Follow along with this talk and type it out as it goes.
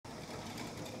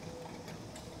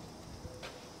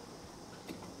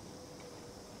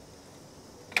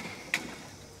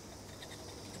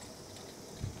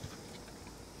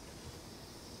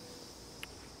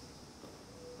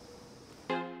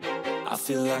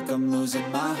feel like I'm losing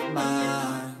my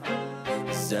mind.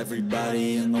 Is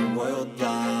everybody in the world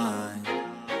blind?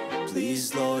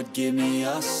 Please, Lord, give me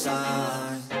a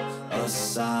sign, a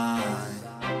sign.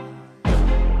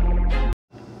 All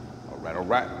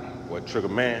right, boy, Trigger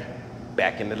Man,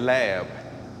 back in the lab.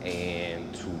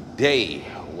 And today,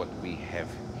 what we have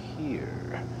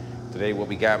here, today what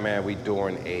we got, man, we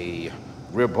doing a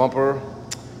rear bumper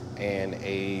and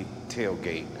a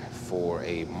tailgate for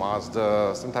a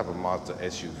Mazda, some type of Mazda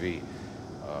SUV,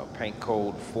 paint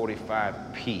code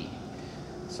 45P.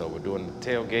 So we're doing the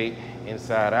tailgate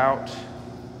inside out,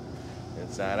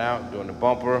 doing the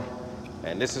bumper.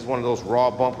 And this is one of those raw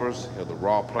bumpers, you know, the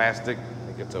raw plastic. I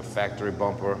think it's a factory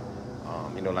bumper.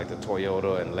 You know, like the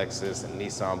Toyota and Lexus and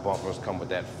Nissan bumpers come with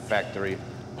that factory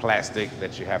plastic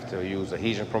that you have to use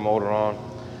adhesion promoter on.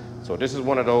 So this is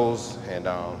one of those, and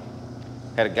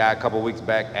had a guy a couple weeks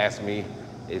back ask me,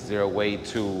 is there a way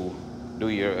to do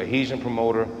your adhesion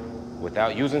promoter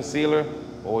without using sealer,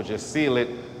 or just seal it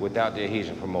without the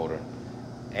adhesion promoter?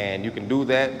 And you can do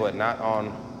that, but not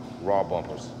on raw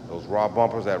bumpers. Those raw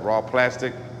bumpers, that raw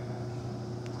plastic,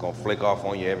 it's gonna flake off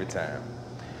on you every time.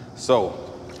 So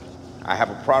I have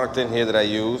a product in here that I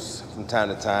use from time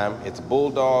to time. It's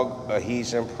Bulldog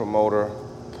Adhesion Promoter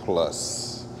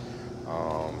Plus.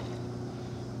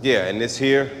 Yeah, and this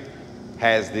here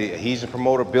has the adhesion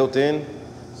promoter built in.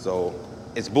 So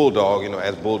it's Bulldog, you know,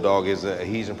 as Bulldog is an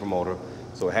adhesion promoter.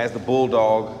 So it has the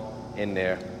Bulldog in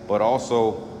there, but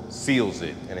also seals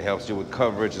it, and it helps you with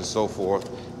coverage and so forth.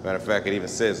 Matter of fact, it even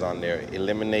says on there,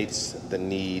 eliminates the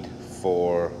need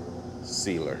for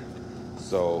sealer.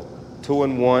 So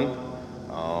 2-in-1.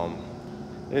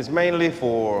 It's mainly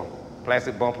for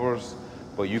plastic bumpers,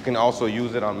 but you can also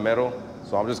use it on metal.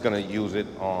 So I'm just gonna use it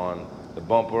on the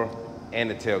bumper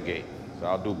and the tailgate. So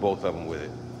I'll do both of them with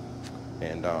it.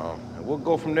 And we'll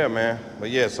go from there, man. But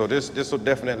yeah, so this will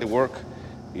definitely work,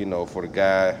 you know, for the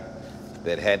guy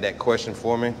that had that question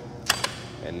for me.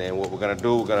 And then what we're gonna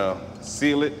do, we're gonna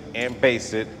seal it and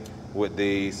base it with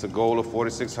the Segola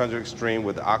 4600 Extreme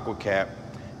with the aqua cap.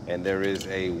 And there is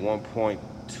a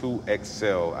 1.2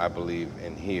 XL, I believe,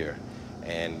 in here.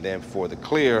 And then for the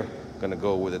clear, gonna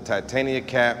go with a titanium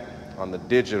cap on the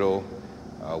digital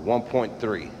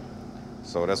 1.3.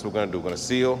 So that's what we're gonna do. We're gonna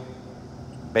seal,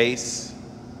 base,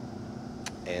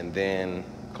 and then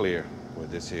clear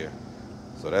with this here.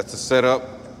 So that's the setup.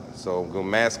 So we're gonna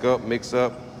mask up, mix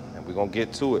up, and we're gonna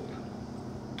get to it.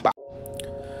 Bye.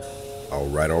 All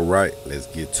right, let's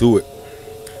get to it.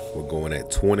 We're going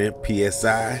at 20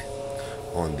 PSI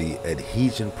on the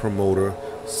adhesion promoter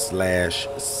 /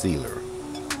 sealer.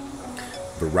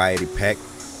 Variety pack,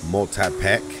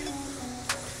 multi-pack,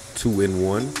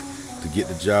 2-in-1 to get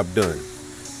the job done.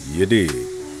 You dig?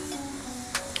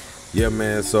 Yeah,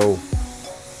 man, so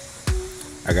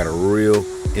I got a real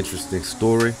interesting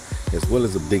story as well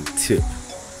as a big tip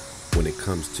when it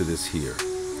comes to this here.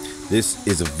 This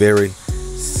is a very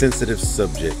sensitive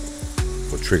subject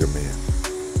for Trigger Man.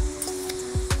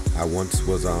 I once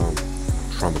was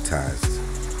traumatized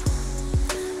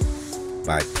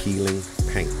by peeling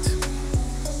paint.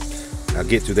 I'll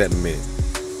get to that in a minute.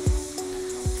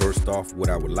 First off, what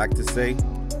I would like to say,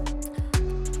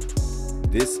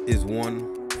 this is one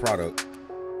product,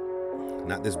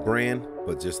 not this brand,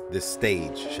 but just this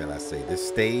stage, shall I say. This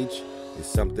stage is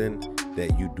something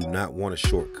that you do not want to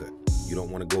shortcut. You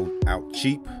don't want to go out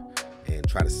cheap and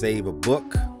try to save a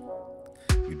buck.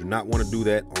 You do not want to do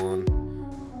that on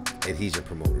adhesion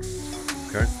promoter,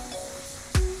 okay?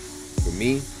 For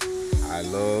me, I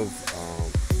love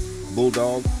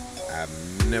Bulldog. I've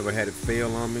never had it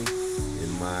fail on me.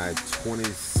 In my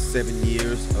 27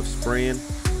 years of spraying,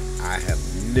 I have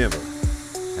never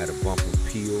had a bumper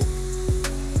peel,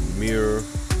 mirror,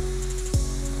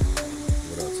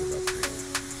 what else is up there?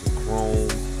 Some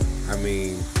chrome. I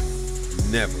mean,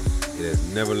 never. It has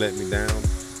never let me down.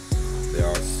 There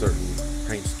are certain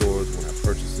paint stores when I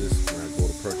purchase this, when I go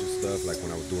to purchase stuff, like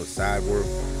when I was doing side work,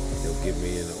 they'll give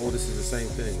me an, oh, this is the same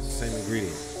thing, it's the same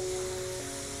ingredient.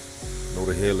 No,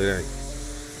 the hell it ain't.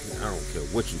 I don't care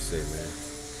what you say, man.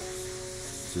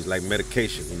 It's just like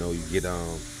medication, you know, you get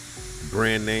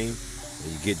brand name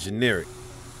and you get generic,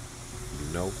 you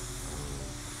know.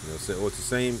 Say, oh, it's the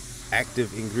same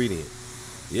active ingredient.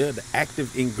 Yeah, the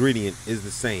active ingredient is the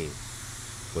same,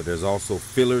 but there's also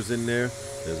fillers in there,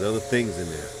 there's other things in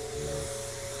there, you know.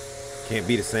 Can't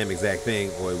be the same exact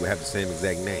thing or it would have the same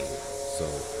exact name. So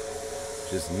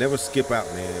just never skip out,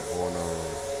 man, on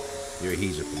your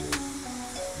adhesion promoter.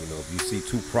 You know, if you see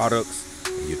two products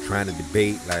and you're trying to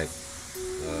debate, like,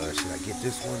 should I get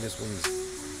this one? This one's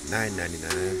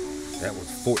 $9.99. That one's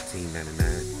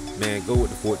 $14.99. Man, go with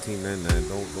the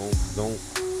 $14.99. Don't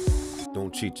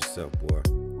don't cheat yourself, boy.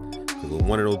 Because when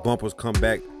one of those bumpers come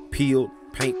back peeled,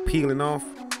 paint peeling off,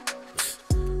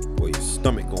 boy, your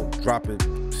stomach gonna drop it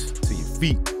to your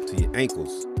feet, to your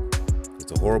ankles.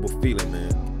 It's a horrible feeling,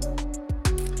 man.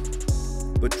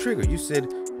 But Trigger, you said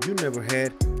you never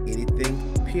had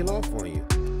anything peel off on you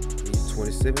in your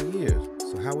 27 years.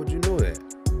 So how would you know that?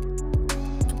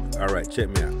 All right, check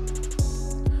me out.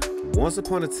 Once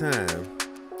upon a time,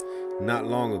 not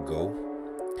long ago,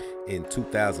 in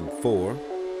 2004,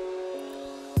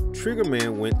 Trigger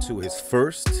Man went to his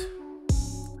first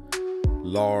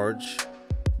large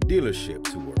dealership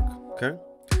to work, okay?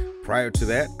 Prior to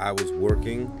that, I was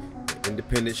working an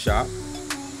independent shop.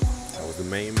 I was the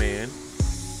main man.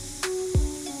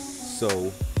 So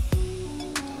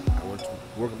I went to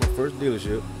work at my first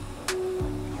dealership.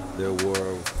 There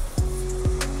were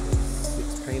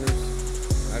 6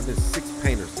 painters. I've been 6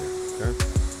 painters there, okay?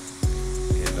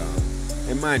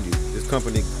 And mind you, this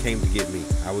company came to get me.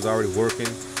 I was already working,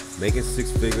 making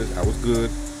 6 figures. I was good,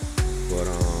 but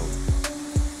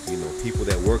you know, people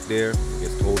that worked there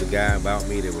just told the guy about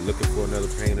me. They were looking for another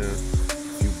painter. A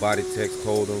few body techs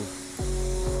told them.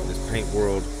 In this paint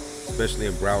world, especially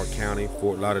in Broward County,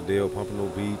 Fort Lauderdale, Pompano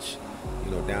Beach,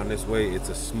 you know, down this way, it's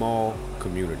a small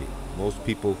community. Most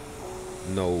people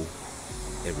know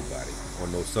everybody or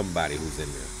know somebody who's in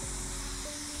there.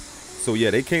 So yeah,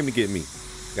 they came to get me.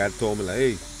 Guy told me like,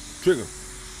 hey, Trigger,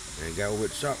 man, guy over at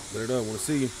the shop, let it up, want to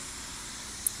see you.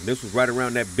 And this was right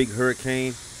around that big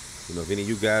hurricane. You know, if any of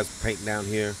you guys paint down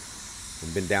here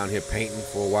and been down here painting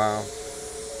for a while,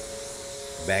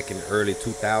 back in the early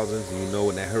 2000s, and you know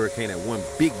when that hurricane, that one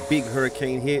big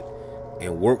hurricane hit,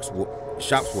 and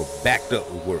shops were backed up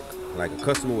with work. Like a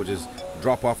customer would just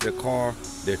drop off their car,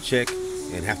 their check,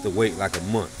 and have to wait like a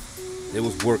month. There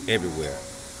was work everywhere,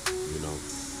 you know.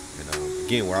 And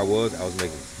again, where I was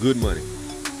making good money.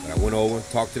 But I went over,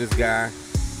 talked to this guy,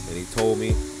 and he told me,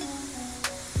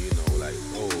 you know, like,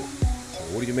 oh,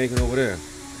 what are you making over there?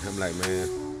 And I'm like, man,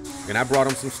 and I brought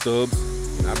him some stubs.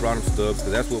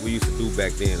 Because that's what we used to do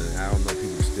back then. And I don't know if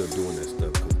people are still doing that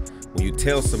stuff. Cause when you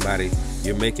tell somebody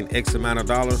you're making X amount of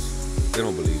dollars, they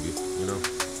don't believe you, you know.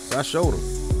 So I showed them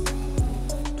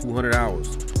 200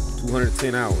 hours,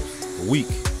 210 hours a week,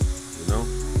 you know.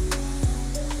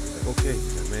 Like, okay,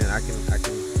 man, I can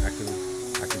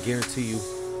guarantee you,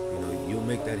 you know, you'll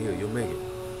make that here, you'll make it.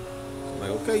 So I'm like,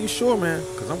 okay, you sure, man?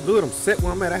 Because I'm good, I'm set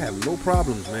where I'm at. I have no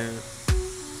problems, man.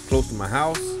 Close to my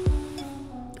house.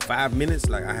 5 minutes,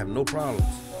 like I have no problems.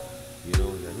 You know,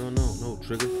 like, no,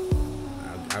 Trigger.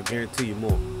 I'll guarantee you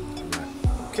more. I'm like,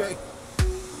 okay,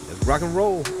 let's rock and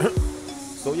roll.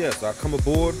 So yeah, so I come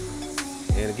aboard,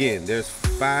 and again, there's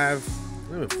 4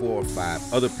 or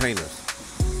 5 other painters.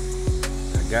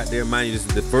 I got there, mind you, this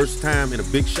is the first time in a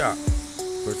big shop.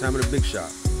 With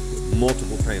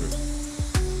multiple painters.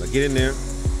 So I get in there,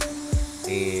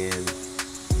 and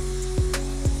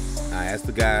I asked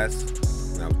the guys,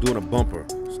 and I was doing a bumper.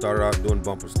 Started out doing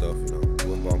bumper stuff, you know,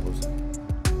 doing bumpers.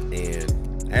 And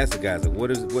I asked the guys, like,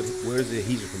 where's the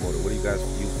adhesion promoter? What do you guys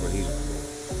use for adhesion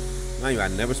promoter? Mind you, I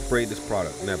never sprayed this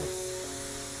product, never.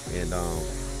 And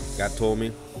guy told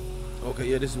me, okay,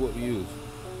 yeah, this is what we use.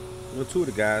 You know, 2 of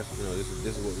the guys, you know,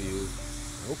 this is what we use.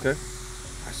 Okay.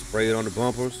 I sprayed it on the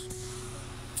bumpers.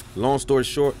 Long story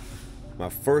short, my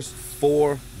first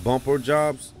 4 bumper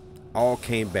jobs all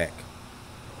came back.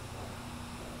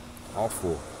 All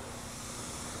 4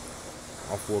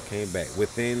 came back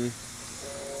within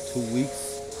 2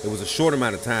 weeks. It was a short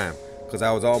amount of time because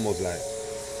I was almost like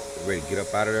ready to get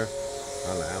up out of there.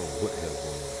 I'm like, I don't know what the hell's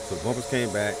going on. So the bumpers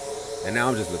came back, and now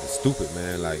I'm just looking stupid,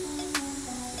 man. Like,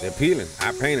 they're peeling.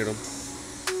 I painted them,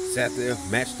 sat there,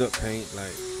 matched up paint,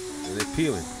 like, and they're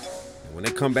peeling. And when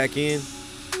they come back in,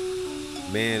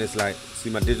 man, it's like, see,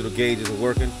 my digital gauge isn't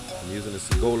working. I'm using the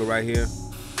Segola right here.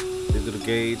 Digital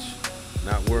gauge,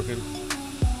 not working.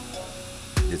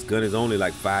 This gun is only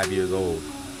like 5 years old.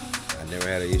 I never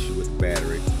had an issue with the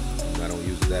battery. I don't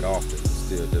use it that often. It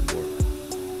still doesn't work.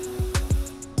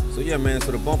 So yeah, man,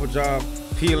 so the bumper job,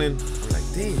 peeling, I'm like,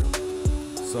 damn.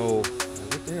 So,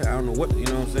 what the hell? I don't know what, you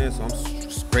know what I'm saying? So I'm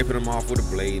scraping them off with a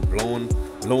blade, blowing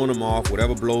them off,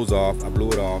 whatever blows off, I blew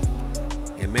it off.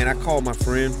 And man, I called my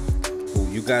friend, who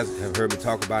you guys have heard me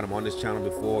talk about him on this channel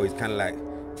before. He's kind of like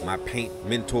my paint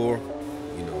mentor.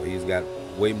 You know, he's got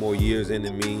way more years in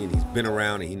than me, and he's been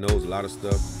around, and he knows a lot of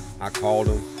stuff. I called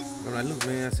him. I'm like, look,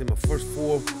 man, I said my first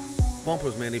 4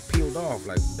 bumpers, man, they peeled off.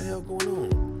 Like, what the hell going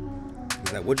on?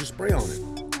 He's like, what'd you spray on it?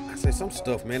 I said, some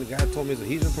stuff, man. The guy told me it's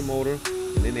adhesion promoter,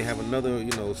 and then they have another,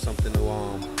 you know, something to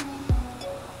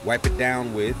wipe it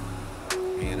down with,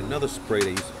 and another spray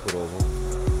they used to put over them.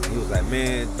 he was like,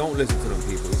 man, don't listen to them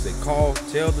people. He said, tell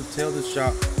the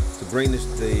shop to bring the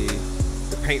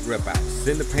paint rep out.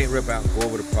 Send the paint rep out and go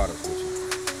over the products with you.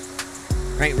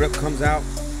 Paint rep comes out.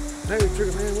 Hey,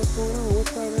 Trigger, man, what's going on?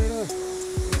 What's all that up?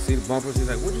 You see the bumpers. He's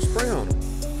like, what'd you spray on them?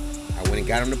 I went and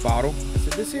got him the bottle. I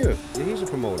said, this here, the adhesion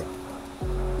promoter.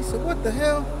 He said, what the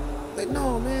hell? I'm like,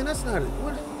 no, man, that's not it.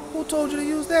 Who told you to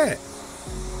use that?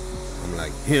 I'm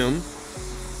like, him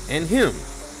and him.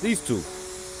 These two.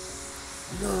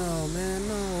 No, man,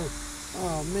 no.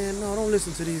 Oh, man, no, don't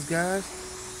listen to these guys.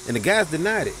 And the guys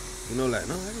denied it. You know, like,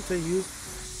 no, I didn't tell you use.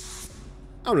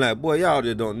 I'm like, boy, y'all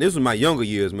just don't. This was my younger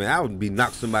years, man. I would be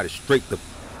knocked somebody straight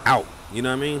out. You know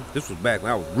what I mean? This was back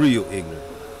when I was real ignorant.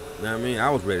 You know what I mean?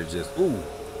 I was ready to just, ooh,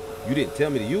 you didn't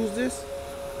tell me to use this?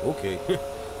 Okay.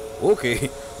 Okay.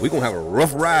 We gonna have a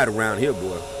rough ride around here,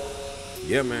 boy.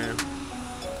 Yeah, man.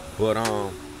 But,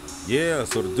 yeah,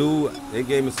 so the dude, they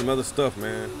gave me some other stuff,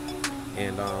 man.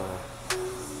 And,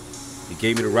 he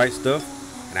gave me the right stuff.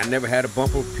 And I never had a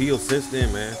bumper peel since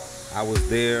then, man. I was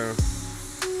there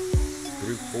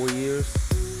 4 years,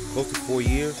 close to 4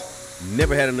 years.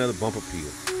 Never had another bumper peel,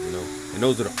 you know. And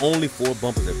those are the only 4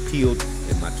 bumpers that peeled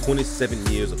in my 27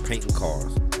 years of painting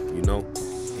cars, you know.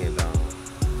 And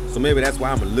so maybe that's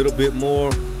why I'm a little bit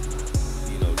more,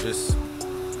 you know, just,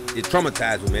 it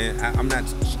traumatized me, man. I'm not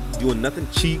doing nothing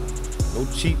cheap, no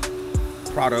cheap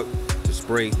product to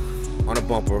spray on a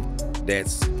bumper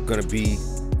that's gonna be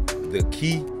the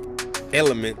key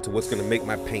element to what's gonna make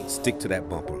my paint stick to that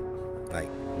bumper. Like,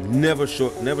 never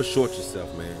short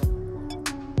yourself, man.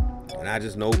 And I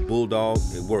just know Bulldog,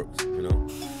 it works, you know.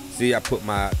 See, I put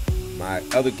my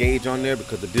other gauge on there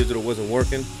because the digital wasn't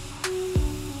working.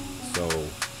 So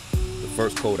the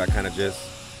first coat, I kind of just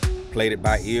played it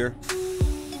by ear.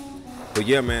 But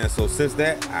yeah, man, so since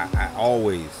that, I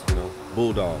always, you know,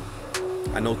 Bulldog.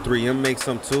 I know 3M makes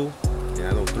some too. And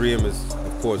I know 3M is,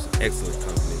 of course, an excellent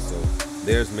company. So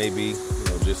theirs may be, you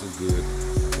know, just as good.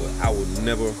 But I would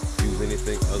never use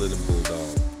anything other than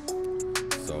Bulldog.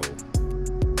 So,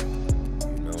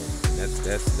 you know,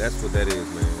 that's what that is,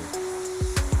 man.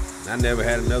 And I never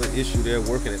had another issue there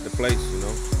working at the place, you know.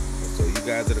 And so you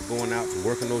guys that are going out and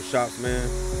working those shops, man,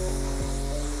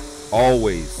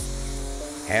 always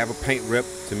have a paint rep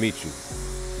to meet you.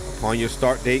 Upon your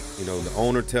start date, you know, the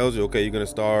owner tells you, okay, you're gonna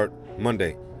start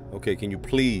Monday. Okay, can you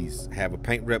please have a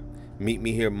paint rep meet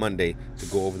me here Monday to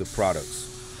go over the products?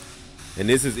 And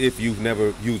this is if you've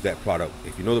never used that product.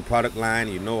 If you know the product line,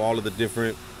 you know all of the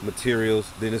different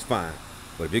materials, then it's fine.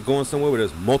 But if you're going somewhere where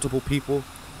there's multiple people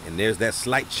and there's that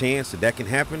slight chance that can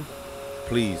happen,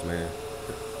 please, man,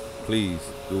 please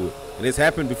do it. And it's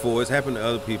happened before. It's happened to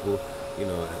other people, you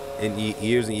know, and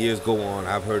years and years go on.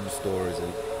 I've heard the stories,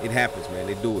 and it happens, man.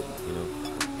 They do it, you know.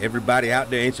 Everybody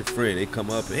out there ain't your friend. They come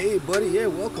up and, hey, buddy, yeah,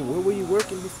 welcome. Where were you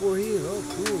working before here? Oh,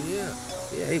 cool, yeah.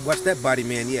 Yeah, hey, watch that body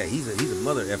man. Yeah, he's a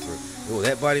mother effer. Oh,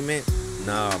 that body man?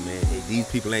 Nah, man. Hey, these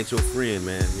people ain't your friend,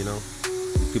 man, you know.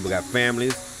 These people got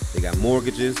families. They got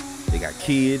mortgages. They got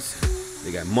kids.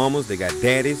 They got mamas. They got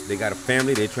daddies. They got a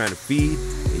family they're trying to feed.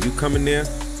 And you come in there,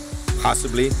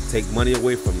 possibly take money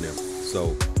away from them.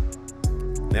 So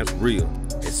that's real,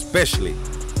 especially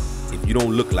if you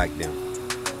don't look like them.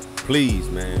 Please,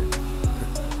 man,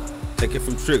 take it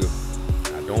from Trigger.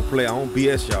 I don't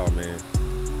BS y'all, man.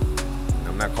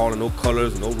 I'm not calling no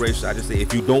colors, no race. I just say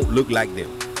if you don't look like them,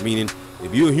 meaning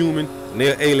if you're a human and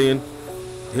they're alien,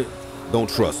 don't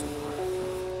trust them.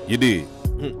 You did.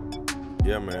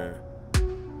 Yeah, man.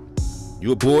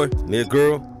 You a boy and they're a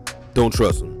girl, don't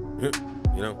trust them.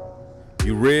 You know,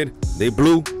 you red, they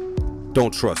blue,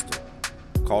 don't trust them.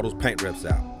 Call those paint reps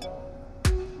out.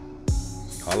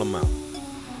 Call them out.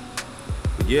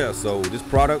 But yeah, so this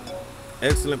product,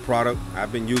 excellent product.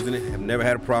 I've been using it, have never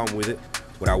had a problem with it.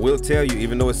 But I will tell you,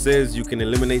 even though it says you can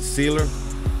eliminate sealer,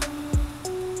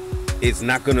 it's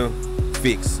not gonna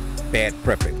fix bad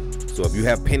prepping. So if you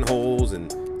have pinholes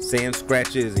and sand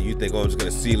scratches and you think, oh, I'm just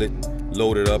gonna seal it and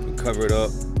load it up and cover it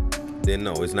up, then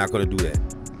no, it's not gonna do that.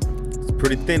 It's a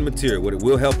pretty thin material. What it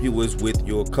will help you is with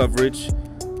your coverage.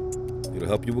 It'll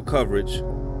help you with coverage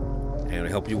and it'll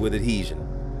help you with adhesion.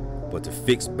 But to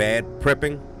fix bad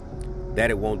prepping, that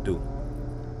it won't do.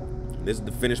 This is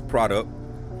the finished product.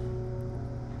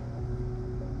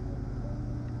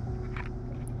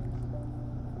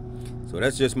 So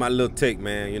that's just my little take,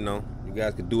 man. You know, you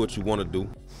guys can do what you want to do.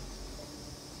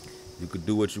 You could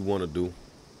do what you want to do.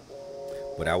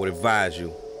 But I would advise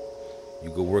you, you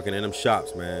go working in them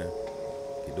shops, man.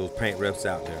 Get those paint reps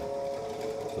out there.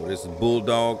 So this is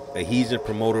Bulldog Adhesion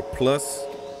Promoter Plus.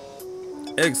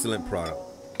 Excellent product.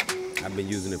 I've been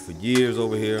using it for years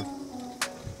over here.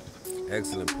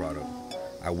 Excellent product.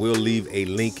 I will leave a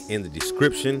link in the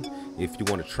description if you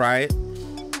want to try it.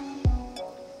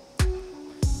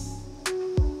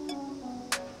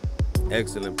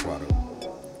 Excellent product.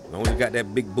 As long as you got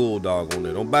that big Bulldog on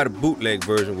there. Don't buy the bootleg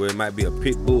version where it might be a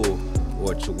pit bull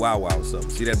or a chihuahua or something.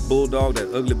 See that Bulldog,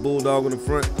 that ugly Bulldog on the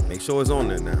front? Make sure it's on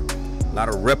there now. A lot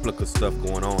of replica stuff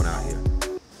going on out here.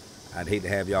 I'd hate to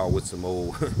have y'all with some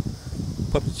old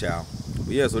puppy chow.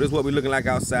 But yeah, so this is what we're looking like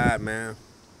outside, man.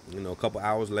 You know, a couple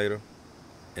hours later.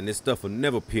 And this stuff will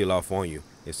never peel off on you.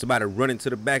 If somebody run into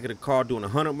the back of the car doing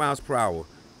 100 miles per hour,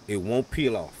 it won't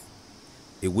peel off.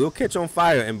 It will catch on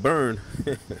fire and burn,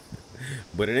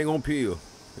 but it ain't gonna peel.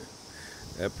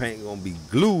 That paint gonna be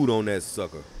glued on that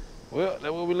sucker. Well,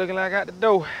 that's what we're looking like out the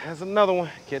door. That's another one.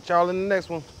 Catch y'all in the next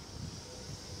one.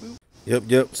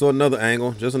 Yep. So another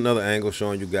angle, just another angle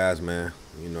showing you guys, man.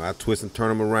 You know, I twist and turn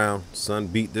them around. Sun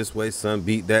beat this way, sun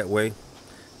beat that way.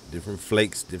 Different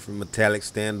flakes, different metallics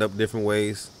stand up different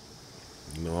ways.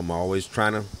 You know, I'm always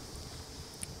trying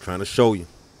to show you.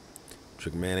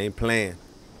 Trick man ain't playing.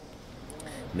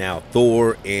 Now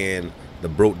Thor and the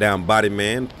broke down body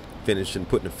man putting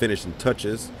the finishing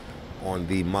touches on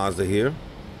the Mazda here.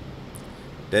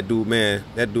 That dude, man,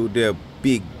 that dude there,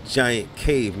 big giant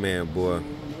caveman boy.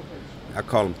 I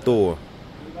call him Thor.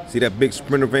 See that big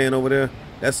Sprinter van over there?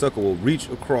 That sucker will reach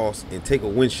across and take a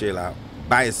windshield out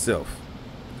by itself.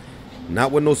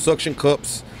 Not with no suction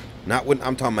cups. Not with,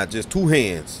 I'm talking about just two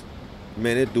hands.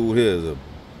 Man, that dude here is a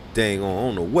dang on, I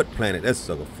don't know what planet that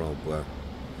sucker from, boy.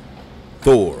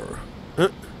 Thor.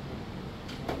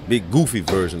 Big goofy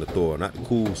version of Thor, not the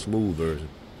cool, smooth version.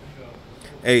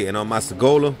 Hey, and on my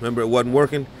Segola, remember it wasn't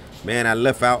working? Man, I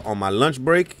left out on my lunch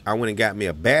break. I went and got me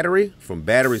a battery from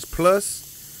Batteries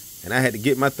Plus, and I had to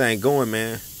get my thing going,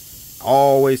 man.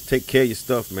 Always take care of your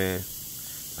stuff, man.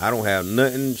 I don't have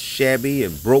nothing shabby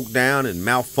and broke down and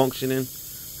malfunctioning.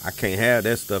 I can't have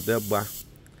that stuff there, boy.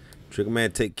 Trigger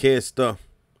man take care of stuff.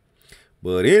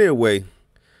 But anyway,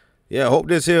 yeah, I hope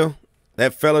this here,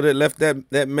 that fella that left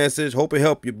that message, hope it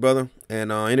helped you, brother.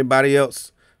 And anybody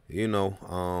else, you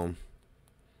know,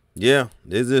 yeah,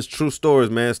 this is true stories,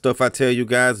 man. Stuff I tell you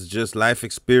guys is just life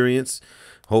experience.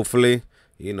 Hopefully,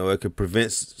 you know, it could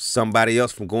prevent somebody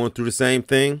else from going through the same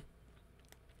thing.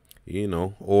 You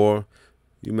know, or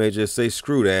you may just say,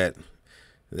 screw that.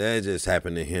 That just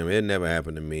happened to him. It never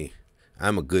happened to me.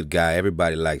 I'm a good guy.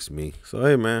 Everybody likes me. So,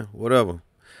 hey, man, whatever.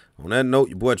 On that note,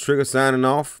 your boy Trigger signing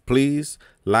off. Please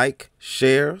like,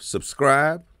 share,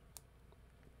 subscribe.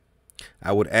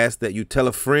 I would ask that you tell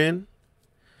a friend.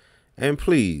 And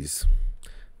please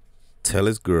tell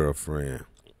his girlfriend.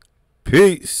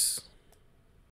 Peace.